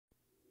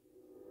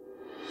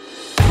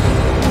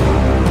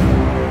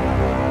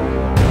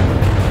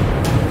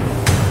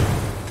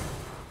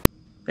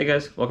Hey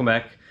guys, welcome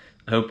back.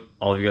 I hope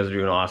all of you guys are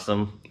doing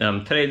awesome.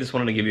 Today I just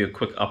wanted to give you a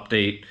quick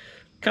update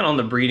kind of on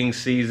the breeding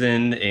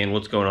season and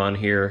what's going on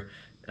here.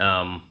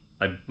 I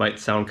might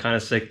sound kind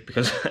of sick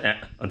because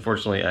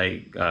unfortunately I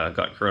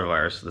got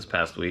coronavirus this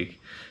past week.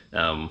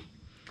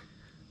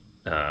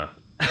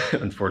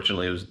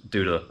 Unfortunately it was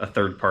due to a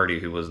third party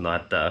who was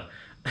not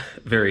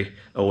very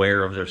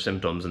aware of their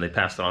symptoms, and they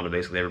passed it on to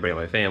basically everybody in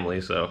my family,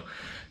 so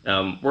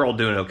we're all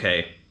doing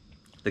okay.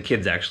 The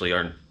kids actually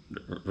aren't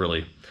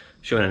really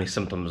showing any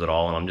symptoms at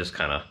all, and I'm just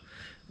kind of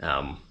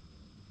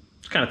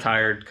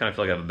tired, kind of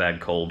feel like I have a bad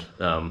cold,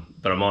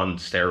 but I'm on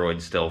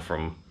steroids still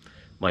from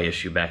my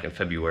issue back in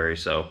February,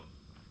 so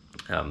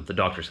the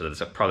doctor said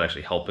it's probably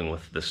actually helping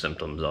with the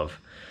symptoms of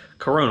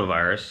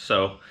coronavirus,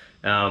 so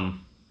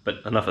but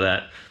enough of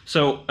that.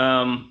 So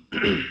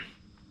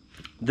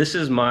this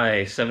is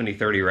my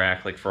 70-30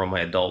 rack, like for all my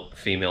adult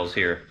females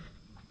here,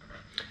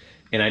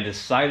 and I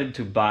decided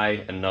to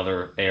buy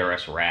another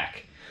ARS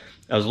rack.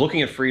 I was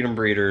looking at Freedom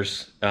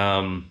Breeders.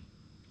 They're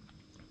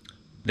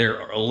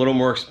a little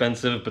more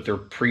expensive, but they're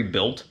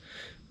pre-built.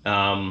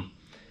 But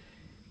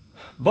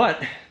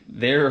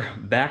they're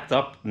backed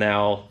up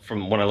now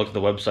from when I looked at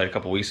the website a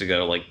couple weeks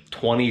ago, like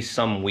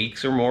 20-some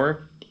weeks or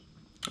more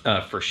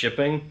for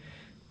shipping.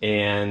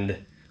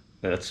 And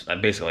that's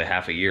basically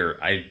half a year.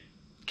 I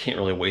can't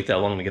really wait that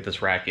long to get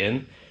this rack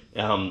in.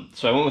 So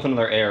I went with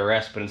another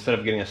ARS, but instead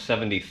of getting a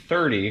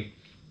 70-30,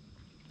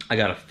 I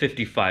got a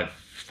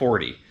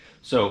 55-40.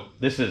 So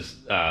this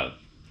is,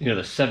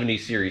 the 70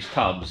 series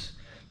tubs,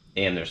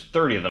 and there's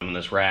 30 of them in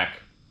this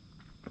rack.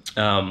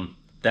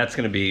 That's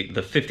going to be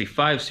the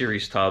 55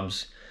 series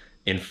tubs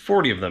and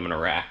 40 of them in a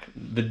rack.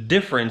 The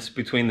difference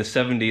between the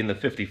 70 and the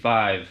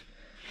 55,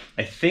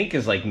 I think,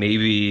 is like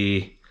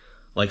maybe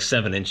like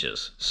 7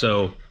 inches.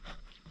 So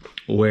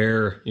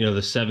where,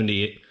 the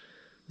 70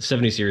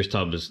 series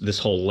tub is this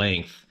whole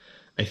length,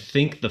 I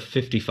think the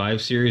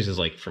 55 series is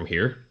like from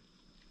here.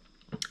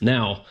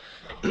 Now,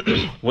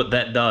 what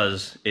that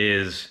does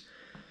is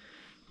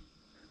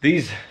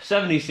these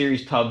 70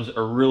 series tubs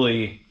are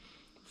really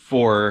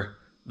for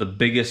the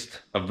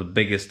biggest of the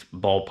biggest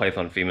ball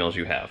python females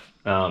you have.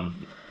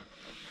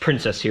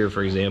 Princess here,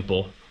 for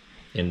example,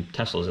 and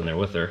Tesla's in there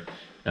with her.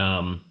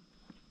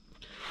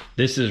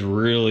 This is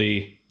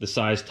really the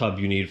size tub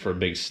you need for a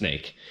big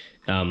snake.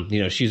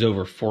 She's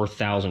over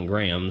 4,000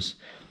 grams,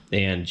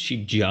 and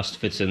she just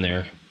fits in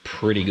there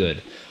pretty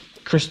good.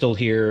 Crystal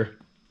here,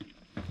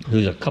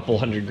 who's a couple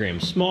 100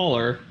 grams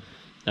smaller,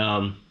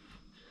 and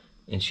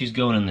she's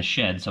going in the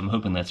shed, so I'm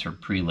hoping that's her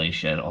pre-lay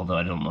shed, although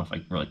I don't know if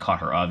I really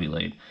caught her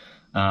ovulate.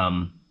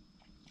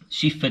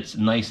 She fits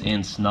nice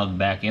and snug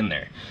back in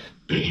there.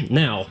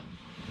 Now,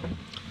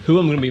 who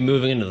I'm going to be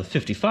moving into the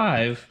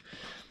 55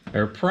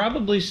 are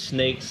probably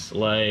snakes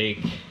like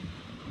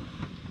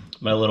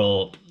my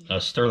little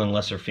Sterling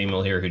Lesser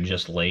female here who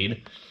just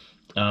laid.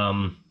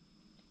 While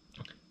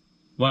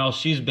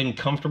she's been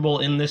comfortable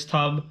in this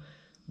tub,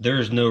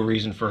 there's no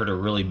reason for her to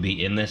really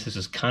be in this. This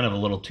is kind of a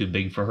little too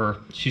big for her.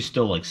 She's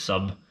still like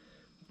sub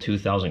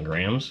 2,000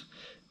 grams.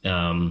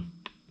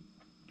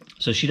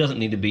 So she doesn't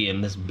need to be in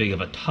this big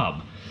of a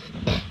tub.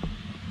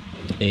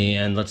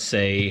 And let's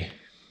say,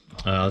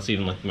 let's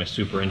even look at my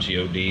Super Inchi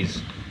ODs.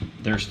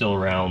 They're still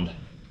around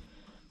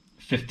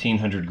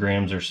 1,500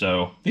 grams or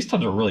so. These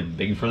tubs are really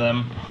big for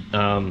them.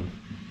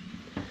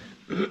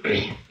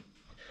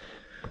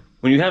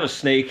 When you have a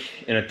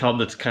snake in a tub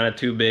that's kind of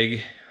too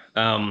big,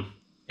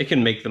 it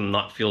can make them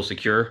not feel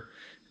secure.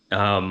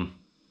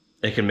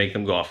 It can make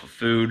them go off of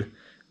food.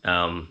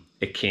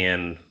 It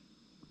can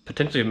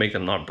potentially make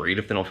them not breed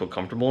if they don't feel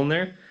comfortable in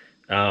there.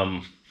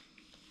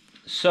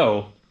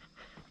 So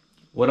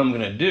what I'm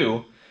gonna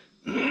do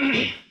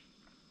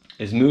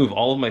is move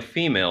all of my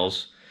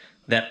females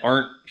that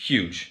aren't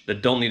huge,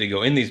 that don't need to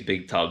go in these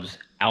big tubs,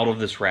 out of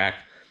this rack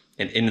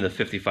and into the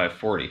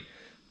 55-40.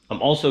 I'm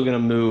also gonna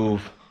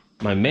move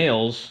my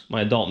males,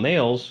 my adult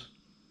males,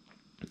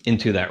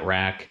 into that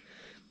rack.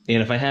 And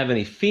if I have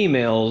any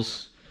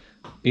females,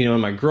 in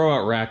my grow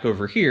out rack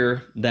over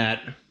here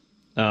that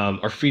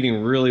are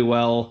feeding really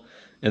well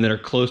and that are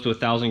close to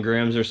 1,000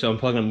 grams or so, I'm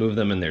probably gonna move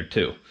them in there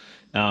too.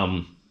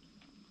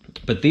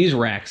 But these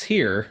racks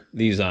here,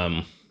 these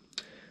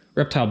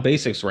Reptile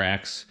Basics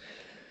racks,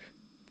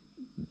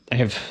 I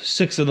have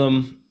 6 of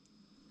them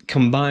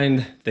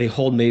combined. They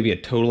hold maybe a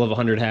total of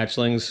 100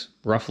 hatchlings,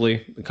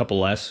 roughly, a couple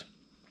less.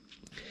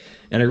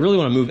 And I really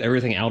want to move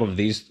everything out of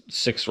these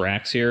 6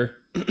 racks here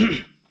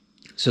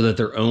so that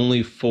they're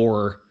only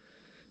for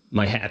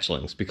my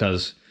hatchlings,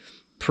 because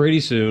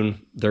pretty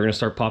soon they're going to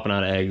start popping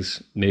out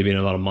eggs, maybe in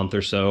about a month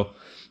or so,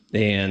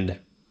 and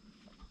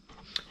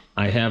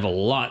I have a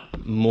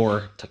lot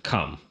more to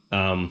come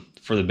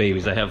for the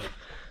babies. I have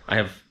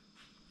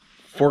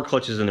 4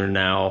 clutches in there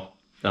now.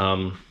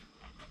 I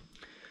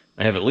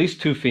have at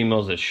least 2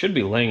 females that should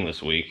be laying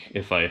this week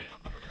if I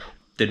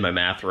did my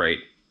math right.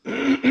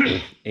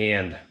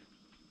 And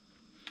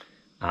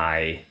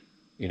I,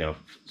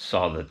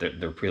 saw that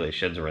their pre-lay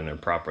sheds are in there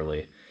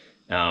properly.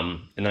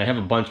 And then I have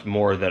a bunch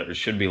more that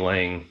should be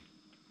laying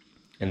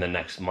in the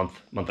next month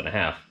and a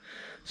half.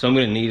 So I'm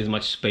going to need as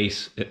much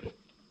space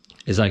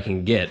as I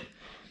can get,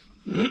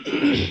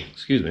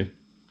 excuse me,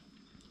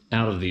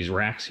 out of these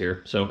racks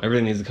here. So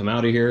everything needs to come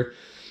out of here.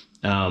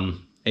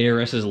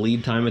 ARS's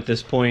lead time at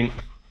this point,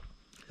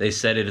 they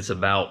said it's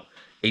about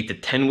 8 to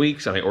 10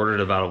 weeks, and I ordered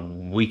it about a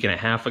week and a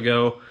half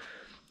ago.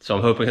 So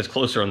I'm hoping it's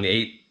closer on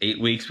the 8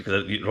 weeks,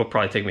 because it'll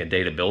probably take me a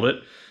day to build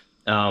it.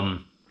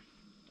 And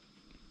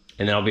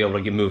then I'll be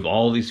able to move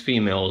all these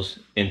females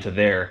into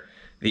there.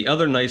 The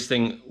other nice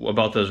thing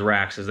about those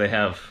racks is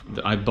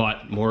I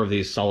bought more of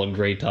these solid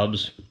gray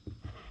tubs.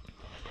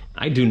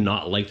 I do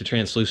not like the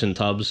translucent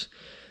tubs.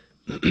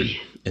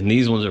 And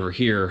these ones over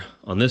here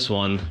on this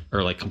one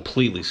are like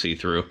completely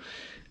see-through.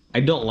 I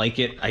don't like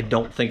it. I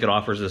don't think it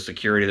offers the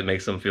security that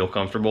makes them feel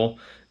comfortable.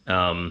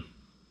 And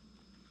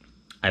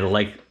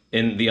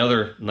the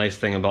other nice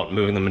thing about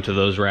moving them into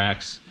those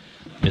racks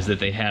is that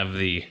they have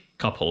the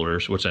cup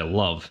holders, which I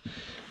love.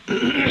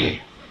 I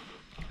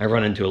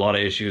run into a lot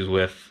of issues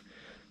with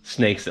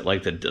snakes that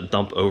like to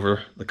dump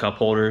over the cup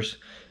holders.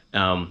 You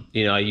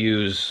know, I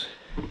use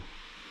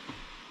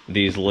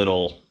these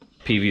little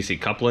PVC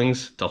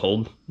couplings to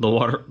hold the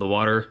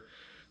water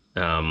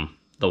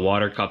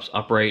cups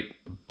upright,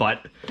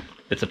 but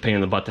it's a pain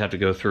in the butt to have to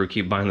go through,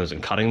 keep buying those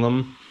and cutting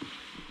them.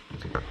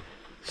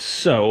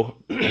 So,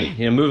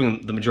 you know,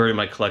 moving the majority of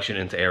my collection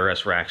into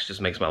ARS racks just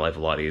makes my life a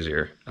lot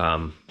easier.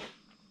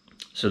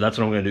 So that's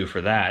what I'm going to do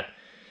for that.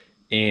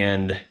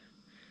 And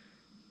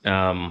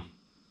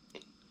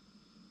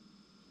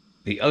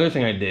the other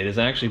thing I did is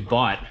I actually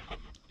bought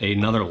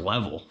another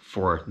level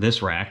for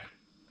this rack.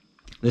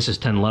 This is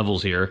 10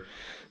 levels here,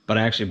 but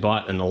I actually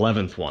bought an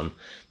 11th one.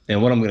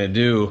 And what I'm going to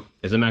do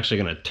is I'm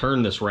actually going to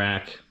turn this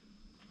rack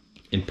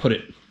and put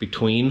it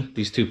between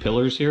these two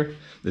pillars here,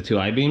 the two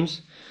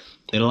I-beams.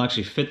 It'll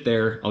actually fit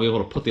there. I'll be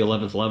able to put the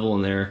 11th level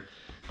in there,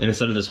 and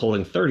instead of this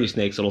holding 30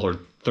 snakes, it'll hold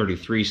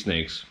 33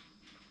 snakes.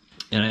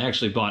 And I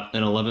actually bought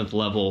an 11th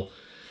level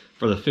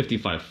for the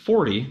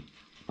 5540,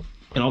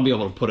 and I'll be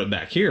able to put it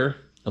back here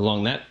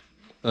along that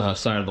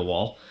side of the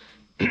wall.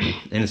 And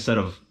instead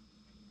of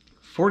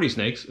 40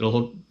 snakes, it'll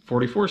hold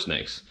 44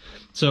 snakes.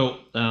 So,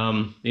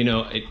 you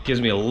know, it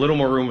gives me a little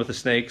more room with the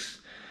snakes.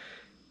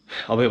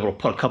 I'll be able to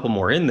put a couple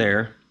more in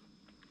there,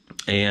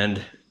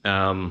 and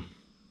it'll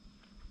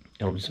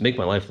just make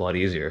my life a lot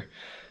easier.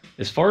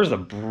 As far as the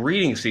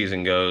breeding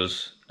season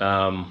goes,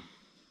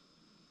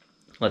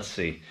 let's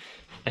see.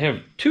 I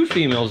have two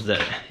females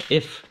that,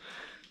 if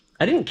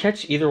I didn't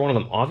catch either one of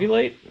them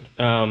ovulate,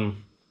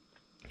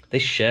 they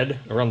shed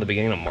around the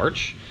beginning of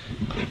March.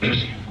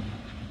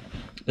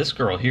 This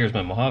girl here is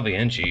my Mojave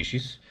Enchi.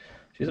 She's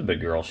a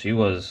big girl. She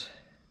was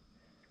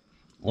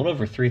a little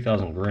over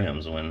 3,000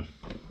 grams when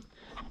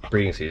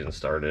breeding season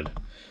started.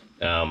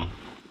 Let's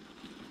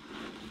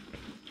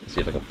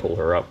see if I can pull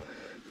her up.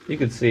 You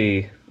can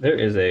see there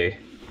is a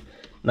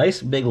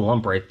nice big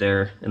lump right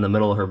there in the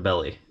middle of her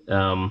belly.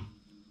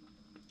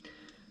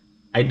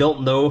 I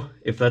don't know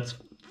if that's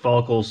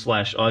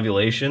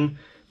follicle/ovulation,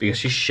 because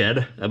she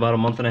shed about a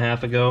month and a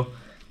half ago,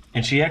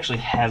 and she actually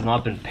has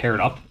not been paired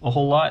up a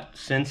whole lot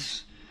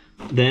since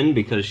then,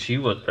 because she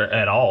was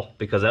at all,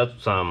 because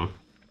that's I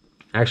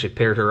actually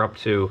paired her up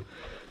to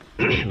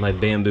my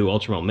Bamboo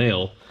Ultramel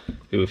male,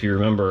 who, if you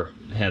remember,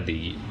 had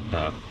the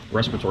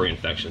respiratory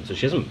infection. So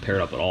she hasn't been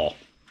paired up at all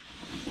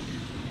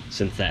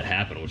since that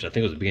happened, which I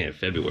think was the beginning of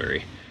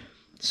February.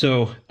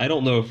 So I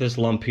don't know if this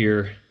lump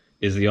here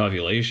is the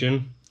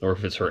ovulation or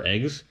if it's her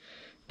eggs,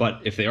 but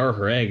if they are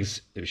her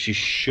eggs, she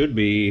should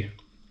be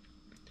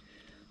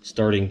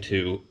starting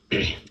to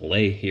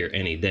lay here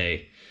any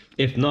day.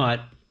 If not,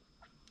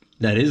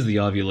 that is the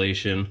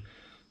ovulation,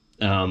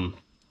 and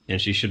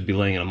she should be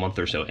laying in a month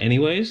or so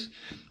anyways.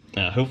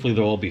 Hopefully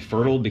they'll all be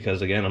fertile,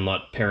 because again, I'm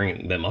not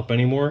pairing them up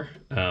anymore.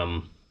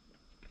 I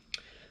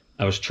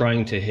was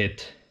trying to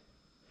hit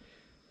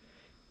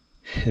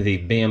the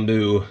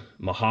Bamboo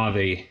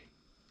Mojave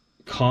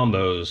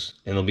combos,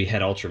 and they'll be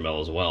Het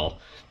Ultramel as well.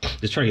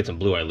 Just trying to get some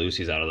Blue Eye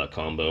Lucies out of that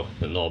combo,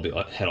 and they'll all be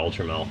Het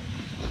Ultramel.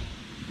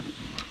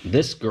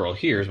 This girl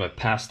here is my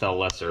Pastel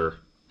Lesser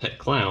Het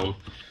Clown.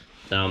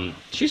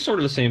 She's sort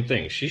of the same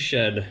thing. She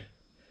shed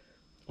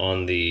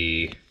on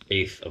the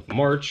 8th of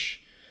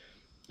March.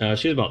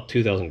 She was about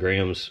 2,000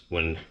 grams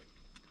when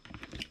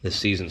this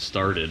season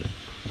started,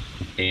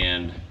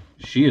 and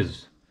she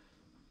is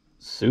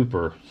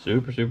super,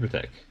 super, super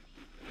thick.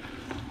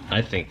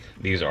 I think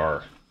these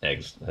are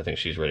eggs. I think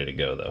she's ready to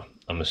go, though.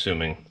 I'm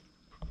assuming.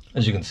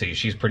 As you can see,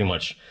 she's pretty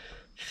much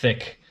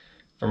thick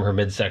from her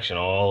midsection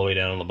all the way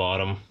down on the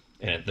bottom,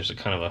 and there's a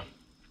kind of a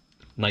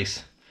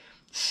nice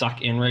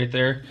suck in right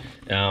there,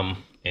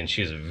 and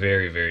she's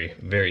very, very,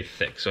 very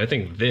thick. So I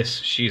think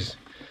she's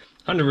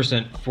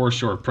 100% for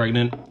sure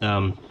pregnant.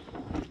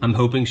 I'm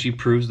hoping she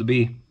proves to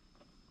be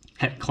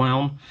Het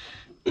Clown.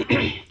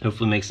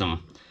 Hopefully make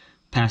some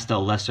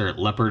Pastel Lesser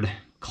Leopard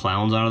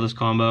clowns out of this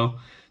combo.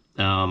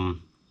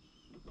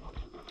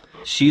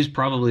 She's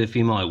probably a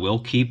female I will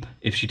keep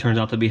if she turns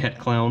out to be Het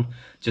Clown,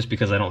 just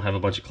because I don't have a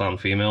bunch of clown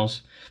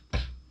females.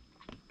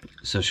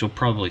 So she'll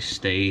probably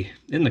stay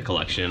in the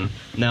collection.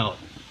 Now,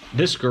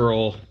 this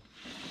girl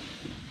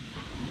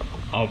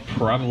I'll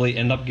probably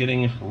end up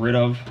getting rid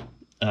of.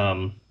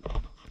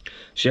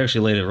 She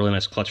actually laid a really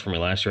nice clutch for me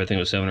last year. I think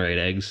it was 7 or 8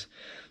 eggs.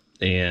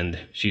 And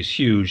she's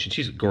huge, and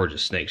she's a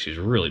gorgeous snake. She's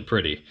really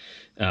pretty.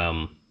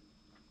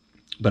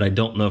 But I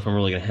don't know if I'm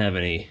really going to have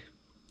any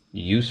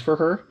use for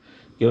her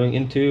going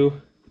into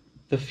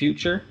the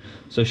future.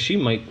 So she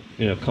might,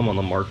 you know, come on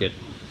the market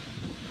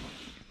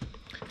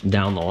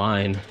down the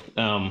line.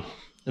 And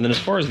then as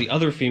far as the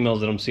other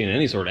females that I'm seeing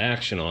any sort of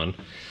action on,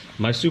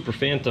 my Super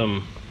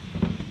Phantom,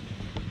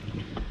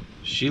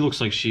 she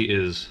looks like she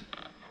is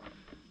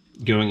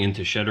going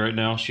into shed right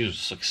now.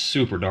 She's like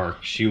super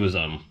dark. She was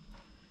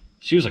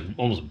like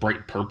almost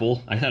bright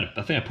purple. I think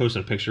I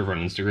posted a picture of her on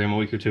Instagram a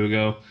week or two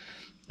ago.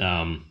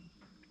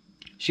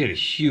 She had a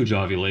huge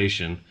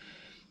ovulation.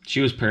 She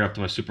was paired up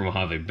to my Super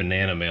Mojave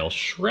banana male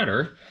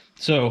shredder.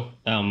 So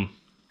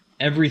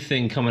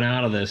everything coming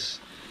out of this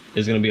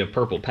is going to be a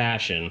purple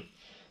passion.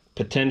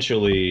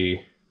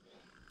 Potentially,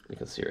 you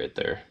can see right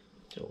there,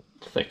 it's a little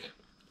thick.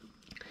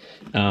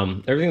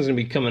 Everything's going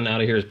to be coming out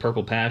of here as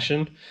purple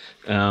passion.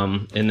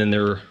 And then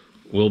there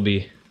will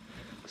be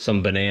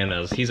some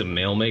bananas. He's a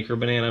male maker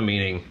banana,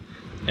 meaning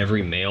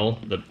every male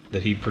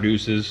that he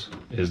produces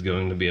is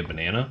going to be a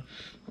banana.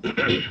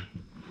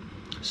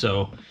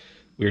 So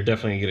we're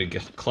definitely going to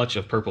get a clutch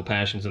of purple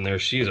passions in there.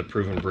 She is a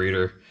proven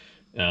breeder.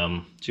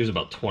 She was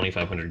about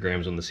 2,500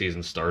 grams when the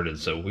season started,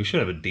 so we should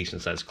have a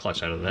decent sized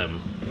clutch out of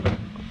them.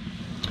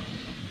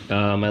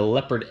 My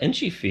leopard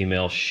Enchi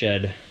female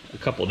shed a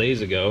couple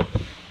days ago,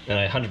 and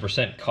I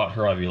 100% caught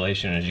her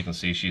ovulation. As you can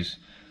see, she's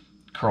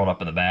curled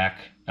up in the back.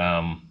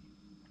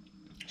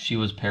 She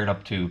was paired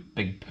up to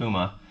Big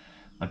Puma,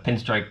 a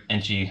pinstripe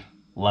Enchi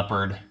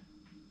leopard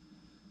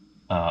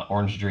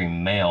Orange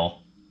Dream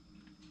male.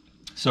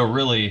 So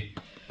really,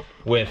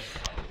 with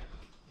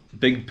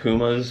Big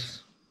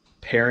Puma's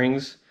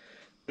pairings,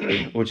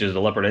 which is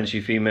the leopard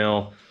Enchi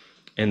female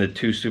and the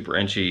 2 Super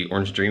Enchi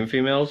Orange Dream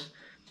females,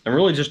 I'm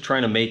really just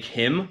trying to make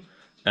him,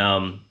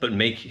 but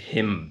make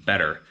him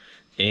better.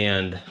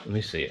 And let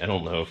me see, I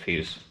don't know if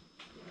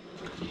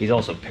he's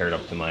also paired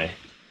up to my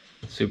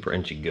Super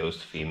Enchi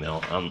Ghost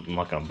female. I'm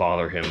not gonna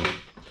bother him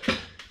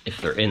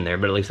if they're in there,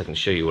 but at least I can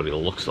show you what he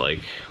looks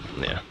like.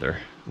 Yeah, they're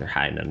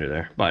hiding under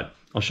there, but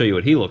I'll show you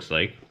what he looks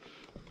like.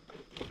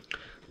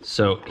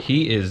 So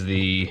he is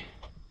the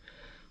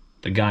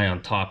guy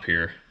on top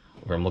here,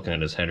 where I'm looking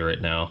at his head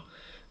right now.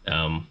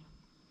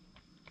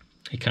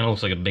 He kind of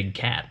looks like a big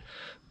cat.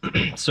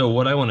 So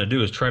what I want to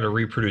do is try to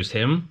reproduce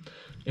him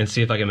and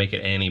see if I can make it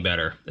any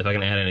better. If I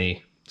can add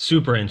any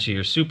Super Enchi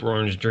or Super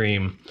Orange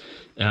Dream,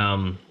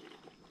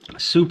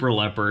 Super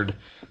Leopard.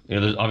 You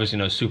know, there's obviously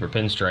no Super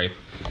Pinstripe.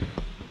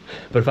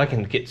 But if I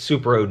can get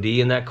Super OD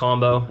in that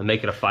combo and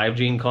make it a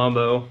 5-gene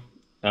combo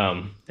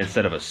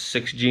instead of a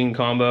 6-gene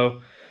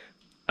combo,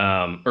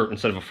 or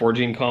instead of a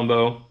 4-gene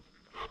combo,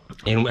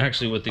 and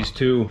actually with these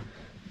 2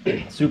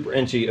 Super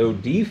Enchi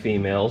OD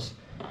females,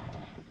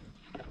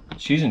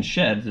 she's in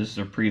shed. This is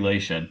a pre-lay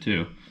shed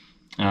too.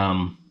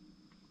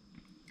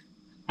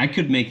 I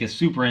could make a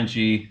Super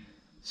Enchi,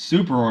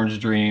 Super Orange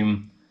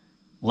Dream,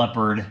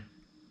 Leopard,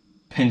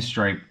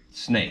 Pinstripe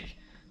snake.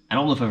 I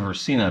don't know if I've ever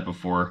seen that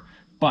before,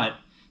 but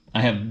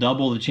I have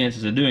double the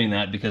chances of doing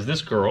that because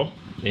this girl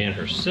and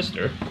her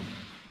sister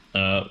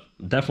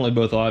definitely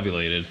both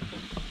ovulated.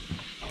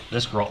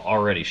 This girl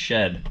already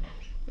shed,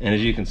 and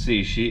as you can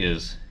see, she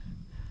is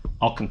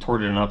all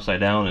contorted and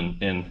upside down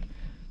and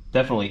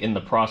definitely in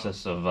the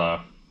process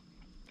of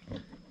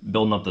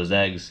building up those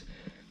eggs.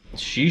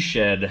 She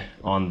shed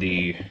on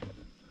the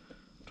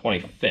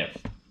 25th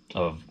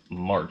of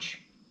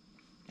March.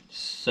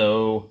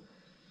 So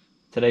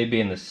today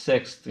being the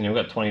 6th, you know,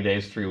 we've got 20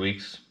 days, 3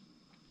 weeks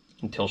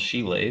until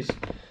she lays.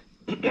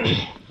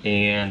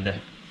 And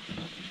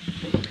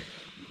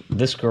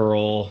this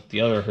girl,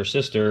 her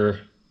sister,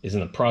 is in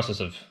the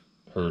process of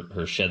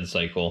her shed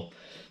cycle,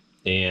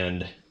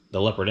 and the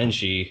leopard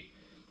Enchi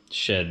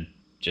shed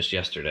just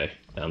yesterday.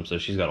 So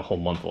she's got a whole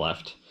month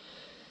left.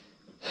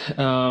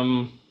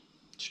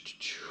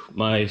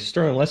 My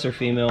Sterling Lesser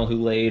female who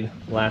laid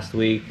last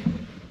week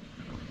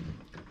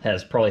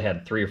has probably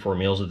had 3 or 4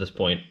 meals at this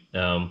point.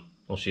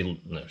 Well, she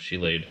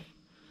laid,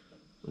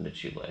 when did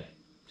she lay?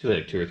 She laid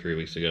like 2 or 3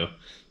 weeks ago.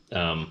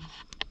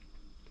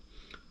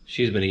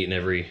 She's been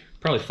eating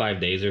probably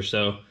 5 days or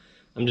so.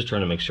 I'm just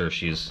trying to make sure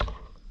she's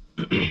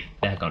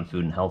back on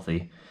food and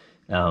healthy.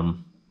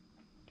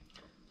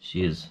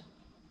 She is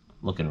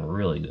looking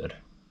really good.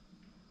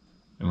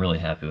 I'm really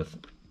happy with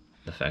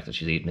the fact that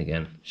she's eating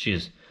again.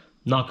 She's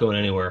not going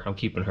anywhere. I'm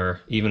keeping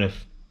her, even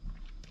if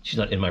she's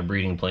not in my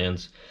breeding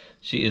plans.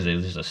 She is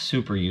just a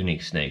super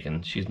unique snake,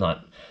 and she's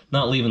not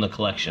leaving the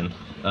collection.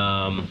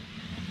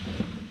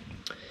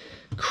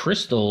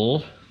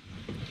 Crystal,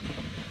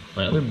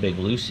 my other big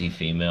Lucy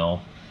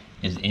female,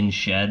 is in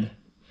shed.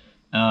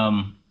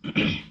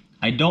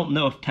 I don't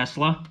know if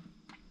Tesla,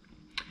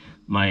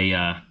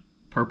 my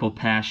Purple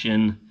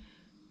Passion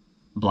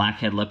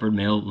blackhead leopard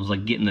male, was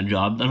like getting the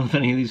job done with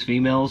any of these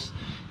females.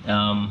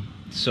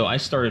 So I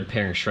started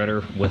pairing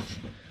Shredder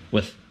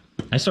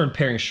I started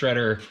pairing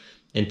Shredder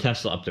and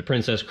Tesla up to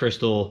Princess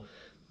Crystal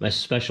my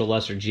Special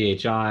Lesser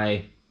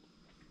GHI.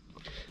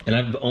 And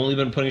I've only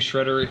been putting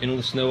Shredder in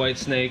with Snow White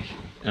Snake.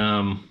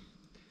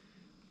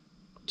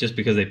 Just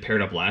because they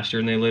paired up last year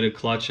and they laid a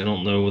clutch. I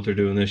don't know what they're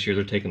doing this year.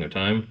 They're taking their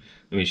time.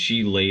 I mean,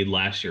 she laid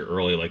last year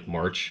early, like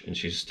March, and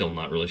she's still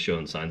not really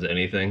showing signs of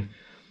anything.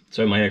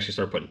 So I might actually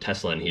start putting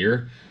Tesla in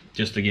here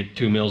just to get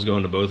 2 mils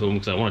going to both of them,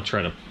 because I want to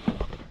try to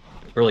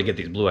really get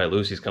these Blue-Eye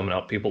Lucy's coming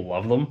out. People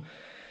love them.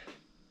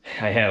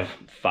 I have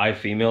 5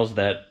 females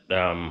that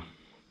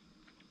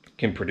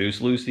can produce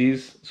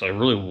Lucy's, so I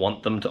really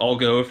want them to all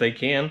go if they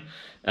can.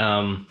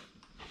 And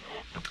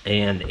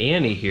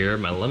Annie here,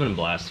 my Lemon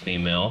Blast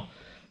female,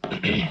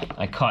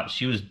 I caught,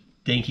 she was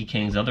Dinky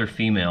King's other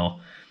female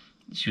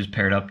she was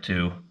paired up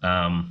to.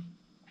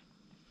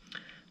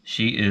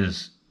 She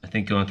is, I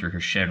think, going through her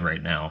shed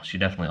right now. She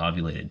definitely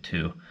ovulated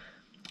too.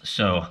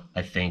 So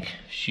I think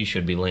she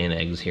should be laying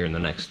eggs here in the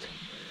next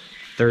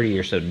 30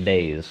 or so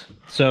days.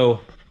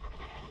 So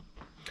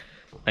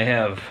I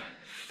have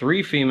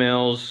 3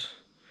 females,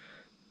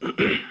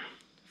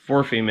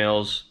 4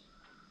 females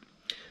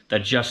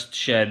that just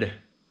shed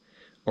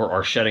or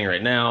are shedding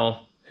right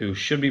now who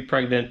should be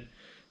pregnant.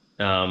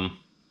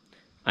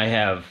 I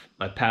have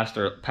my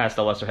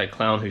Pastel Leatherhead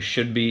Clown who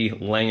should be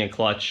laying a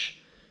clutch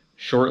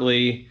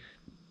shortly.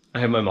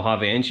 I have my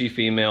Mojave Enchi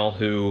female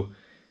who,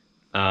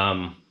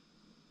 to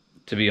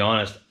be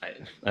honest,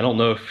 I don't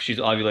know if she's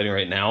ovulating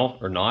right now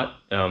or not,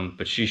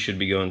 but she should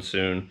be going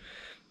soon.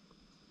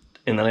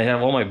 And then I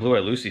have all my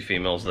Blue-Eye Lucy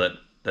females that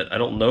I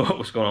don't know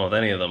what's going on with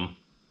any of them.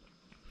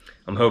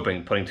 I'm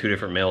hoping putting 2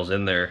 different males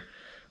in there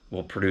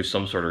will produce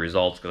some sort of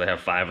results, because I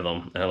have 5 of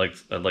them, and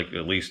I'd like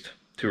at least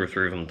 2 or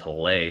 3 of them to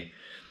lay.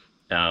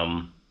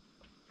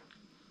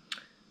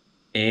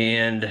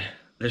 And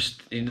there's,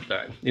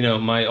 you know,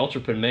 my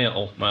Ultra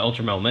male, you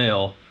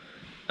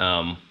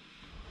know,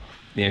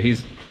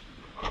 he's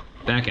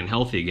back and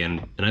healthy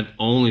again, and I've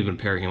only been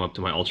pairing him up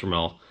to my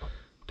Ultramel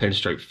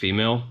Pinstripe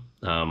female,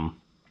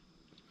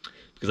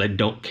 because I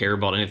don't care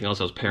about anything else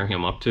I was pairing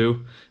him up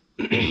to,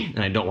 and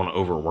I don't want to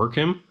overwork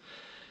him.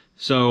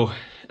 So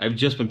I've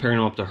just been pairing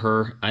him up to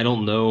her. I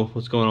don't know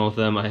what's going on with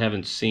them. I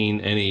haven't seen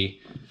any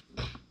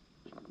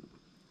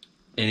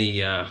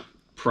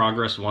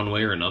progress one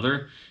way or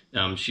another.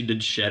 She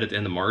did shed at the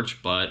end of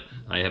March, but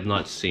I have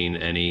not seen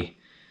any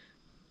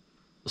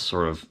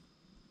sort of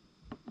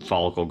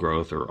follicle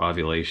growth or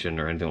ovulation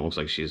or anything that looks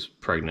like she's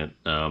pregnant.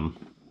 So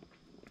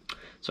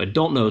I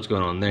don't know what's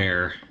going on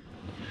there,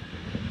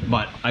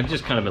 but I've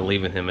just kind of been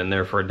leaving him in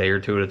there for a day or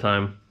 2 at a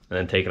time and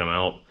then taking him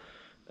out,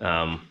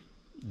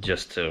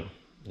 just to,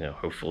 you know,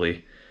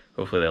 hopefully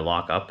they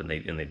lock up and they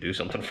do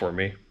something for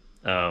me.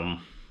 And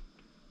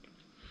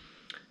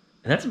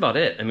that's about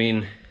it. I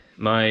mean,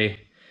 I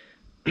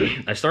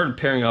started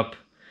pairing up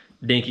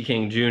Dinky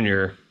King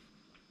Jr.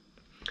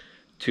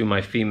 to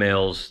my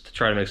females to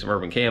try to make some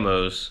urban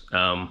camos.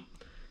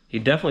 He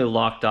definitely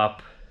locked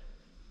up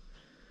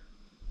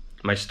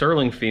my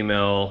Sterling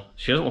female.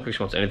 She doesn't look like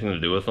she wants anything to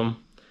do with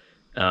them.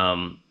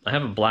 I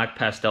have a black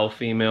pastel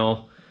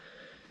female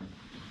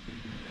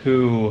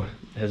who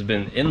has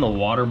been in the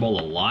water bowl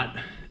a lot,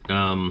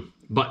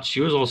 but she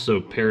was also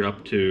paired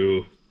up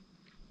to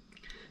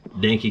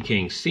Dinky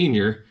King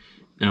Sr.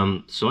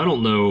 So I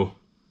don't know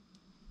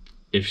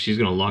if she's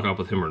going to lock up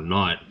with him or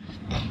not.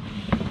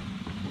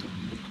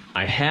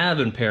 I have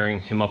been pairing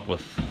him up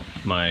with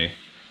my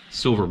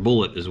Silver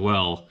Bullet as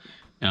well,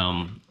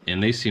 and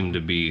they seem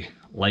to be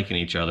liking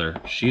each other.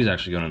 She's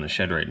actually going in the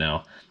shed right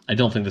now. I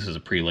don't think this is a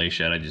pre-lay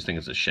shed. I just think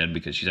it's a shed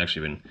because she's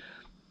actually been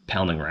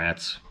pounding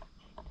rats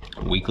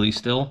weekly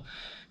still.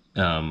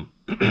 So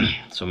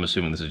I'm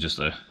assuming this is just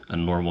a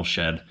normal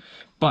shed.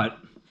 But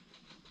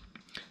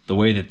the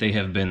way that they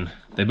have been,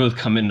 they both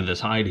come into this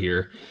hide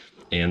here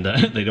and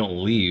they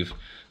don't leave.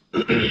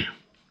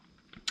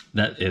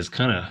 That is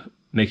kind of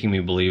making me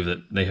believe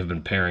that they have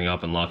been pairing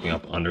up and locking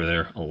up under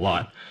there a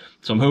lot.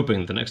 So I'm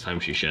hoping the next time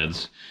she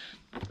sheds,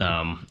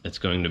 it's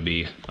going to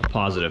be a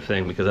positive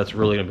thing, because that's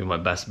really going to be my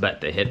best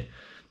bet to hit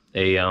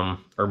a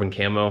urban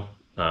camo.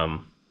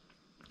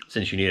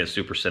 Since you need a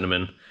super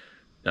cinnamon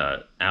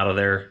out of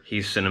there.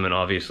 He's cinnamon,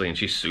 obviously, and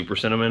she's super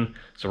cinnamon,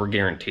 so we're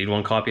guaranteed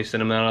 1 copy of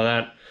cinnamon out of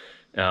that.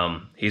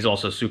 He's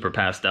also super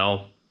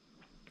pastel,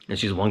 and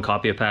she's 1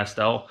 copy of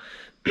pastel,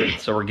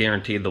 so we're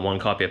guaranteed the 1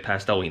 copy of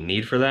pastel we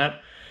need for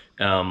that.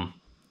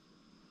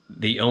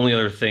 The only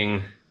other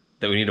thing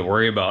that we need to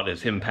worry about is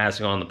him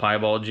passing on the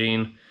piebald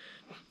gene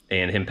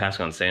and him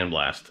passing on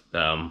Sandblast.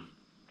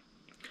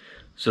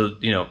 So,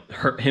 you know,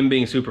 him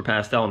being super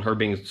pastel and her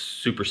being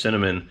super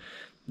cinnamon,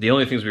 the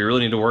only things we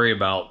really need to worry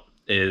about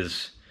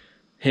is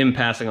him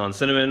passing on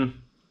cinnamon,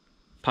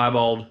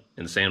 piebald,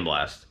 and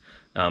Sandblast.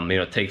 You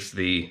know, it takes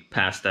the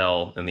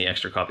pastel and the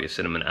extra copy of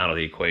cinnamon out of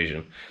the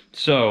equation.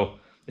 So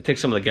it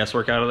takes some of the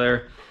guesswork out of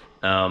there.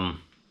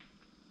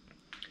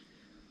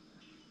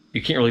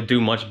 You can't really do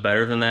much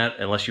better than that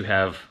unless you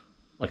have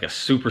like a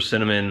super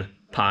cinnamon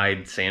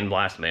pied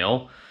Sandblast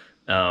male,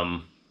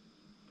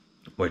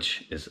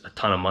 which is a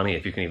ton of money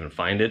if you can even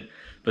find it.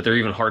 But they're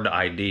even hard to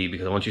ID,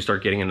 because once you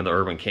start getting into the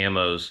urban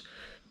camos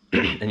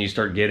and you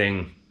start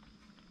getting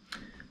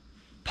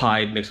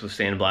pied mixed with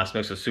sandblast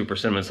mixed with super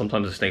cinnamon.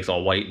 Sometimes the snake's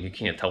all white and you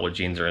can't tell what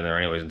genes are in there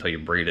anyways until you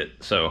breed it.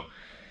 So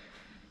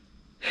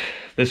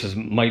this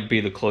might be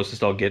the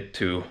closest I'll get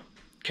to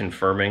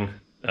confirming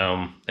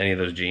any of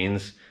those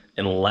genes,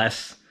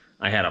 unless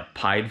I had a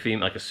pied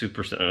female, like a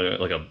super,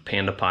 like a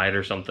panda pied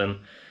or something,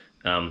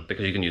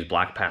 because you can use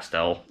black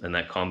pastel in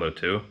that combo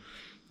too.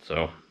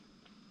 So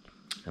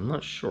I'm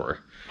not sure.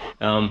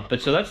 But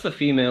so that's the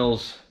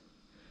females.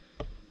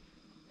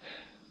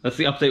 That's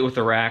the update with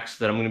the racks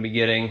that I'm going to be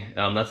getting.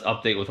 That's the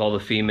update with all the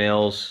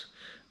females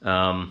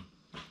in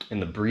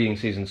the breeding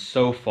season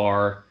so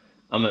far.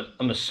 I'm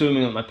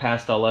assuming that my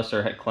pastel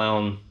lesser het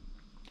clown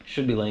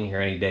should be laying here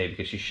any day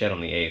because she shed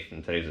on the 8th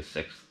and today's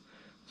the 6th.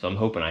 So I'm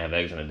hoping I have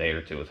eggs in a day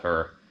or two with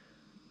her.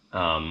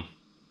 And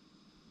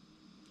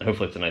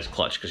hopefully it's a nice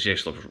clutch because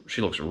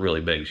she looks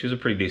really big. She's a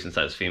pretty decent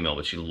sized female,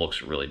 but she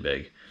looks really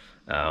big.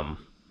 And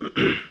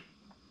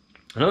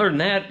other than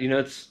that, you know,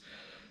 it's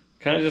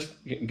kind of just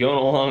going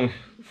along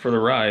for the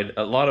ride.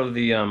 A lot of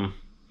the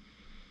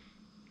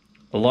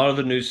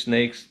new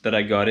snakes that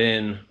I got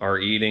in are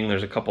eating.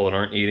 There's a couple that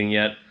aren't eating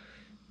yet,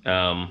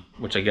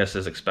 which I guess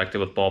is expected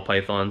with ball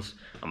pythons.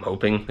 I'm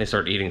hoping they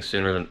start eating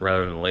sooner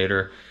rather than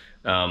later.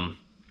 Some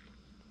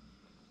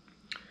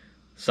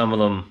of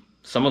them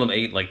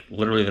ate like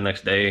literally the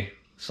next day.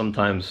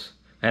 Sometimes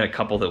I had a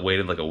couple that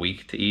waited like a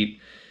week to eat,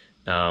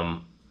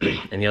 and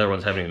the other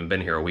ones haven't even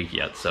been here a week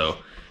yet. So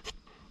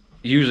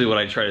usually what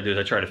I try to do is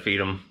I try to feed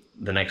them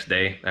the next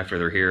day after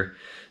they're here.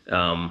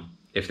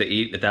 If they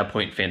eat at that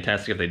point,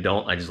 fantastic. If they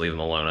don't, I just leave them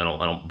alone.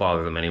 I don't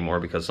bother them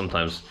anymore, because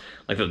sometimes,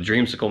 like the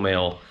dreamsicle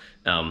male,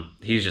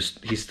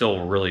 he's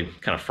still really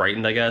kind of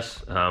frightened, I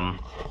guess.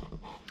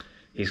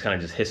 He's kind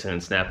of just hissing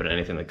and snapping at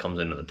anything that comes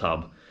into the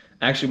tub.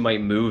 I actually might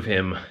move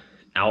him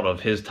out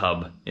of his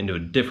tub into a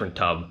different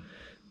tub,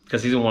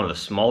 because he's in one of the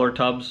smaller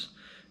tubs,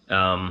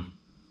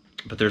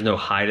 but there's no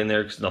hide in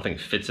there because nothing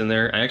fits in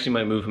there. I actually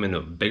might move him into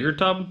a bigger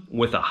tub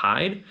with a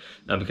hide,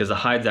 because the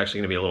hide's actually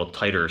going to be a little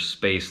tighter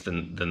space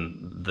than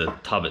the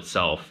tub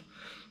itself.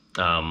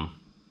 So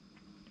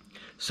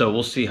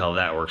we'll see how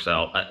that works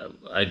out.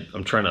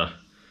 I'm trying to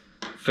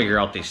figure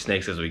out these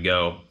snakes as we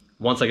go.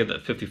 Once I get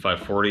that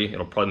 5540,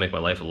 it'll probably make my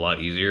life a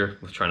lot easier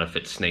with trying to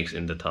fit snakes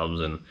into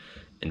tubs and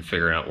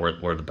figuring out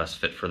where the best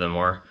fit for them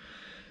are.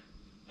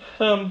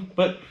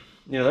 But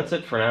you know, that's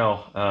it for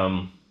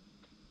now.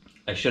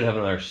 I should have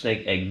another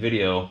snake egg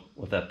video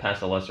with that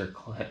pastel lesser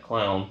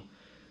clown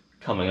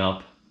coming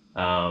up.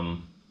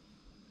 And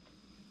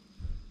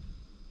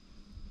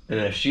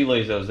then if she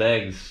lays those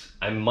eggs,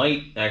 I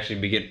might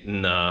actually be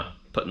getting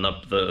putting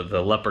up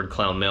the leopard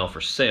clown male for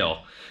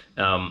sale.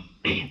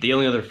 The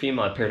only other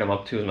female I paired him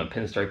up to is my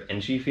pinstripe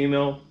NG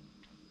female.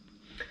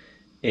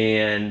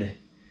 And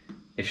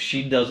if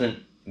she doesn't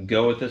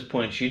go at this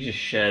point, she just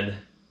shed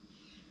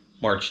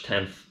March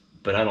 10th,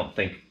 but I don't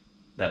think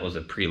that was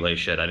a pre-lay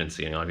shed. I didn't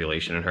see any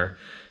ovulation in her.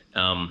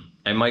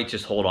 I might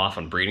just hold off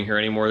on breeding her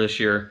anymore this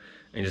year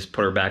and just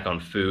put her back on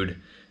food.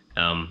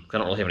 I don't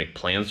really have any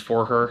plans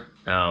for her.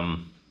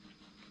 And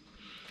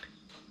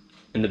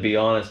to be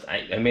honest,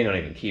 I may not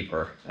even keep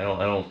her. I don't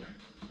know.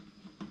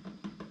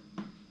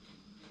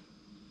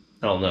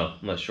 I'm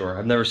not sure.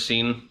 I've never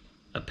seen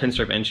a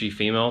pinstripe NG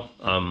female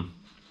on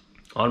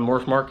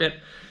Morph Market.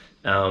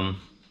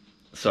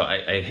 So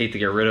I hate to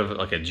get rid of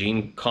like a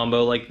gene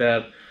combo like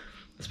that,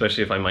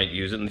 especially if I might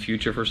use it in the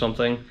future for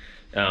something.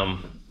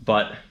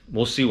 But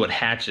we'll see what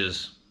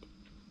hatches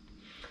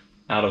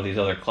out of these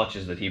other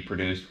clutches that he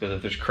produced, because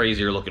if there's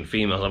crazier looking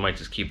females, I might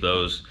just keep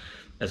those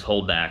as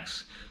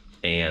holdbacks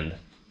and,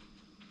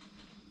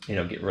 you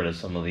know, get rid of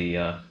some of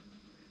the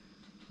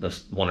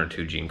 1 or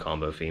 2 gene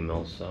combo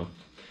females. So,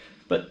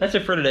 but that's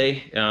it for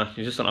today.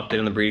 Just an update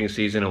on the breeding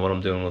season and what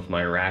I'm doing with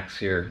my racks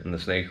here in the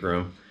snake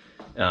room.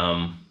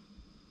 A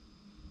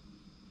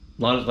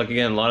lot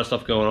of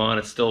stuff going on.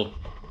 It's still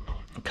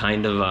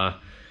kind of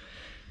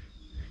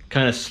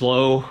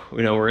slow.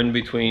 You know, we're in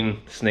between.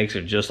 Snakes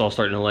are just all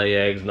starting to lay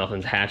eggs.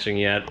 Nothing's hatching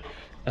yet.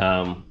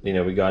 You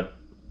know, we got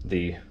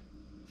the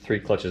 3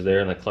 clutches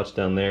there and the clutch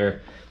down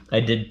there. I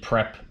did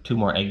prep 2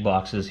 more egg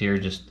boxes here,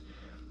 just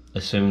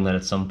assuming that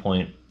at some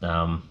point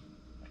we're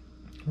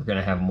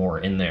gonna have more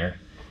in there.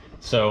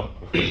 So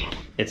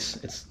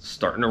it's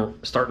starting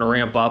to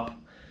ramp up.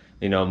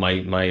 You know,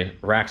 my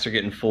racks are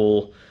getting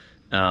full.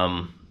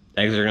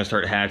 Eggs are gonna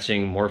start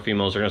hatching. More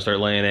females are gonna start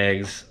laying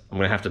eggs. I'm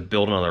gonna have to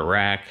build another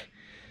rack.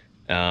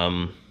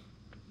 So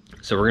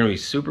we're gonna be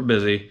super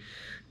busy.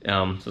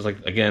 So it's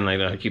like, again,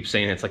 I keep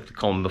saying it's like the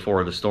calm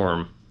before the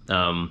storm.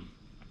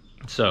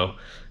 So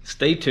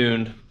stay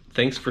tuned.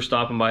 Thanks for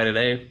stopping by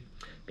today,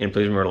 and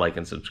please remember to like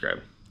and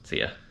subscribe. See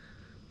ya.